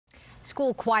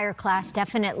school choir class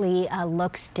definitely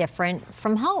looks different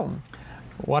from home.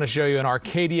 I want to show you an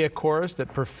Arcadia chorus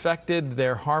that perfected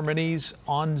their harmonies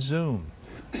on Zoom.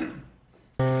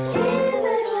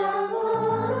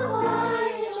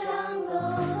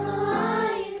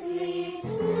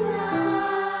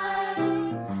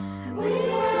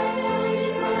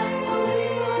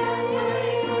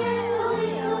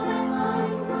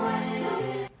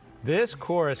 This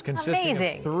chorus, consisting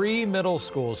of 3 middle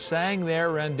schools, sang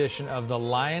their rendition of The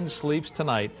Lion Sleeps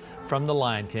Tonight from The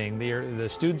Lion King. The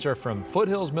students are from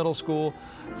Foothills Middle School,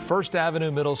 First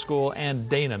Avenue Middle School, and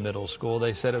Dana Middle School.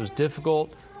 They said it was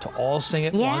difficult to all sing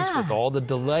at once with all the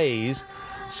delays,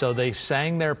 so they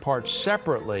sang their parts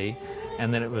separately,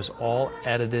 and then it was all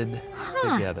edited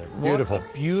together. Beautiful. What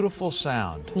a beautiful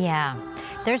sound. Yeah.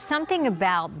 There's something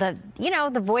about the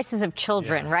voices of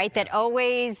children, right? That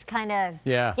always kind of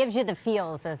gives you the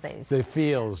feels, as they say. The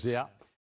feels, yeah.